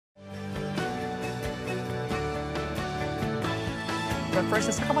But first,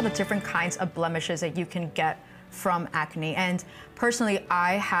 let's talk about the different kinds of blemishes that you can get from acne. And personally,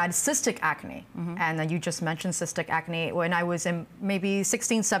 I had cystic acne. And you just mentioned cystic acne when I was in maybe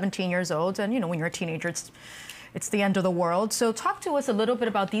 16, 17 years old. And when you're a teenager, it's the end of the world. So talk to us a little bit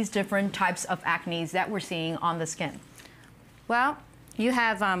about these different types of acne that we're seeing on the skin. Well, you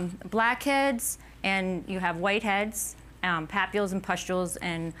have blackheads and you have whiteheads, papules and pustules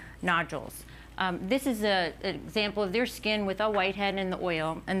and nodules. This is an example of their skin with a whitehead and the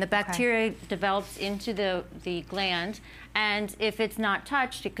oil, and the bacteria develops into the gland, and if it's not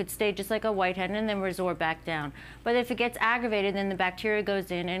touched, it could stay just like a whitehead and then resorb back down. But if it gets aggravated, then the bacteria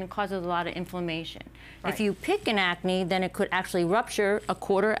goes in and it causes a lot of inflammation. If you pick an acne, then it could actually rupture a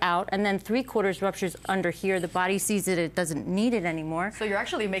quarter out, and then 3/4 ruptures under here. The body sees that it doesn't need it anymore. So you're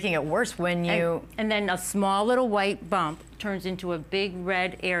actually making it worse when you... And then a small little white bump turns into a big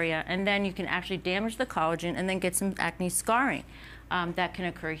red area, and then you can actually damage the collagen and then get some acne scarring that can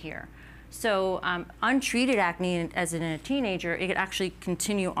occur here. So untreated acne as in a teenager, it could actually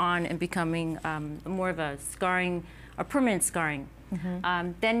continue on and becoming more of a scarring, a permanent scarring.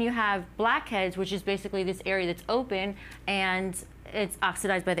 Then you have blackheads, which is basically this area that's open and it's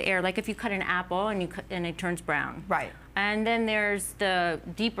oxidized by the air. Like if you cut an apple and it turns brown. Right. And then there's the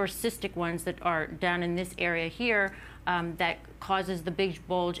deeper cystic ones that are down in this area here that causes the big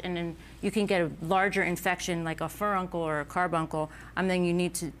bulge, and then you can get a larger infection like a furuncle or a carbuncle, and then you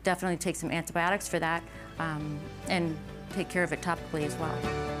need to definitely take some antibiotics for that and take care of it topically as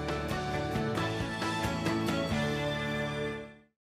well.